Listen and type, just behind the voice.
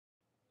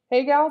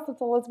Hey gals,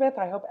 it's Elizabeth.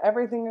 I hope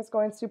everything is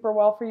going super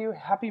well for you.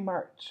 Happy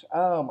March.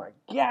 Oh my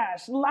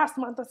gosh, last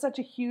month was such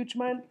a huge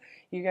month.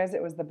 You guys,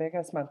 it was the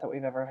biggest month that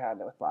we've ever had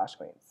with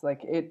LashQueens.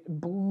 Like it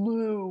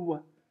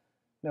blew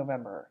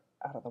November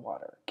out of the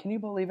water. Can you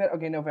believe it?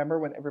 Okay, November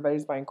when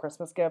everybody's buying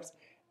Christmas gifts,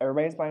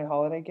 everybody's buying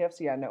holiday gifts.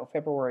 Yeah, no,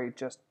 February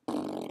just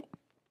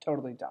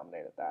totally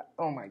dominated that.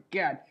 Oh my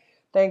God.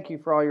 Thank you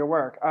for all your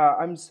work.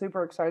 I'm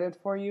super excited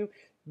for you.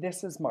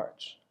 This is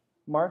March.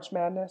 March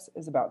Madness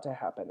is about to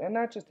happen, and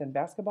not just in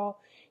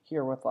basketball,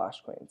 here with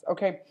LashQueens.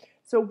 Okay,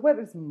 so what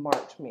does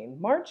March mean?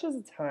 March is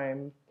a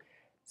time,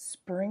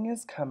 spring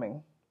is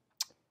coming,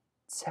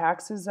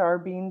 taxes are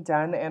being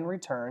done and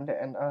returned,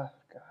 and oh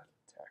God,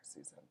 tax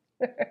season.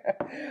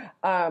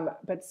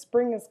 But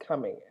spring is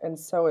coming, and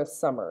so is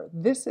summer.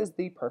 This is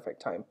the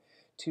perfect time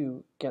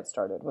to get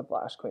started with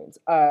LashQueens.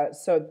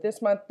 So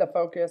this month, the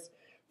focus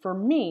for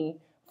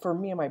me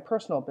and my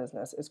personal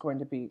business is going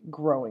to be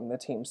growing the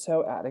team.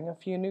 So adding a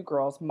few new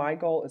girls. My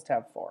goal is to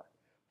have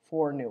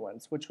four new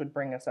ones, which would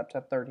bring us up to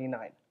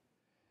 39.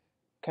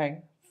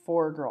 Okay,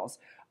 4 girls.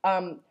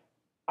 I'm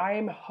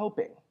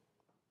hoping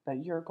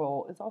that your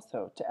goal is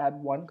also to add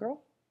 1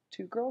 girl,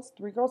 2 girls,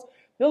 3 girls.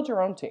 Build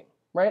your own team,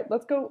 right?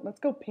 Let's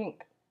go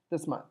pink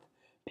this month.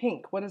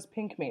 Pink, what does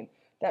pink mean?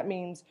 That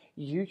means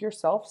you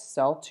yourself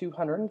sell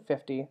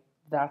 250.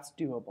 That's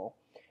doable.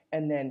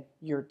 And then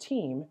your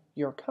team,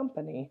 your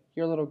company,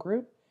 your little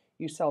group,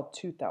 you sell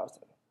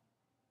 2,000.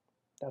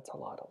 That's a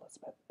lot,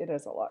 Elizabeth. It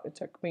is a lot. It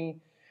took me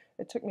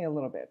a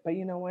little bit, but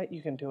you know what?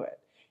 You can do it.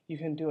 You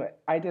can do it.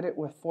 I did it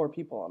with 4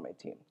 people on my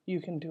team.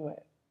 You can do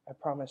it. I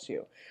promise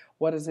you.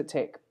 What does it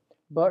take?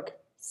 Book,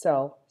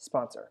 sell,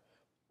 sponsor.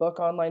 Book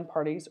online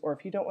parties, or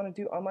if you don't want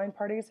to do online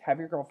parties, have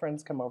your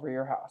girlfriends come over to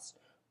your house.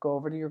 Go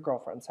over to your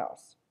girlfriend's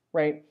house,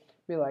 right?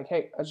 Be like,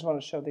 hey, I just want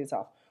to show these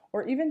off.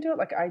 Or even do it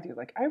like I do.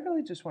 Like, I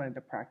really just wanted to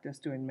practice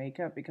doing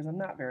makeup because I'm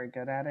not very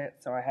good at it,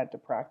 so I had to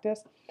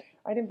practice.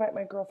 I'd invite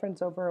my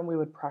girlfriends over and we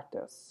would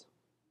practice,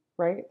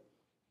 right?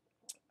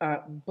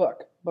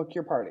 Book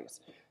your parties.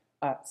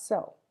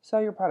 Sell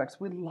your products.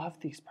 We love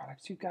these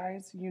products, you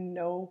guys. You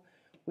know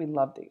we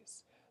love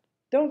these.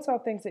 Don't sell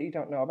things that you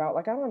don't know about.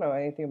 Like, I don't know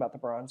anything about the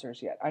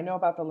bronzers yet. I know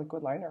about the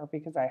liquid liner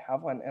because I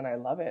have one and I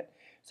love it.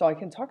 So I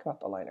can talk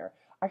about the liner.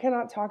 I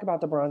cannot talk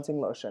about the bronzing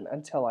lotion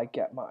until I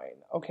get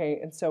mine. Okay,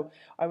 and so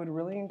I would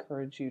really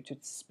encourage you to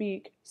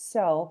speak,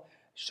 sell,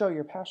 show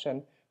your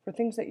passion for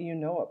things that you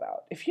know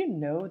about. If you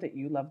know that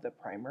you love the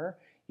primer,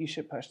 you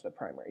should push the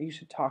primer. You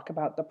should talk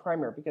about the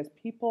primer because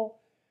people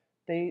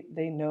they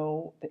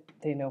know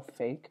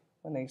fake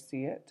when they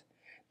see it.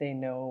 They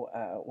know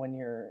when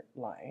you're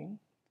lying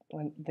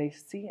when they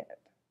see it,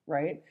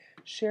 right?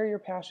 Share your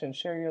passion,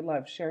 share your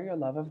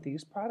love of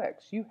these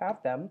products. You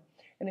have them,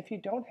 and if you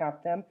don't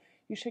have them,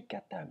 you should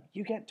get them.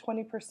 You get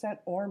 20%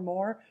 or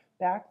more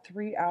back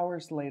 3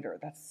 hours later.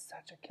 That's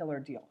such a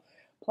killer deal.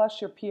 Plus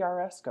your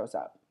PRS goes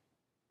up,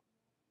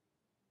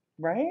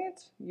 right?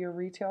 Your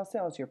retail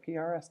sales, your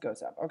PRS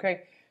goes up.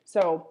 Okay,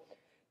 so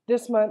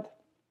this month,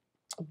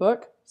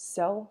 book,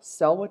 sell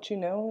what you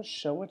know,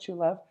 show what you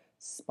love,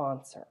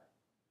 sponsor.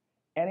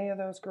 Any of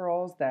those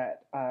girls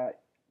that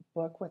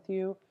book with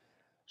you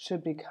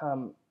should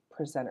become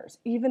presenters,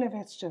 even if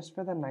it's just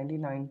for the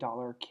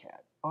 $99 kit.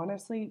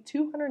 Honestly,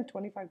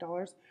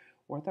 $225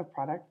 worth of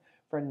product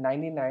for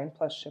 $99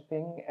 plus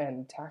shipping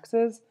and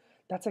taxes,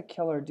 that's a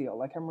killer deal.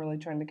 Like, I'm really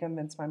trying to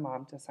convince my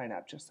mom to sign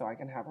up just so I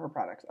can have her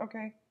products.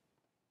 Okay,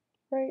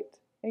 right?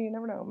 And you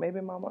never know,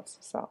 maybe mom wants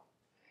to sell.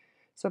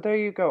 So there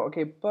you go.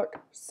 Okay, book,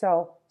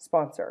 sell,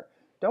 sponsor.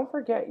 Don't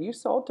forget, you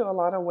sold to a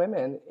lot of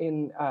women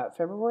in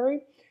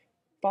February.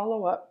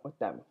 Follow up with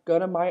them. Go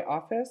to my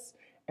office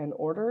and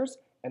orders,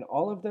 and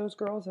all of those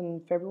girls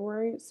in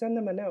February, send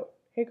them a note.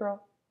 Hey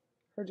girl,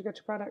 heard you got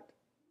your product.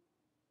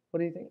 What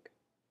do you think?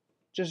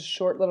 Just a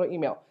short little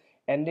email,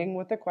 ending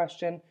with a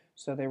question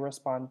so they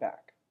respond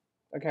back.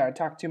 Okay, I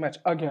talked too much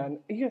again.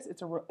 Yes,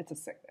 it's a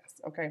sickness,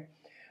 okay?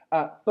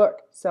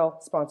 Book, sell,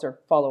 sponsor,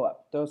 follow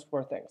up. Those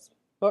 4 things.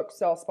 Book,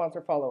 sell,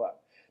 sponsor, follow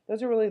up.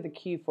 Those are really the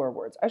key 4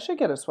 words. I should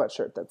get a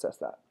sweatshirt that says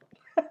that.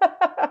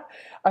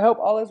 I hope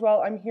all is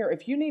well. I'm here.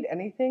 If you need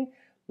anything,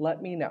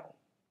 let me know.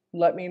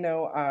 Let me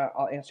know.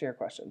 I'll answer your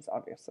questions,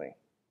 obviously.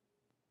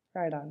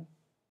 Right on.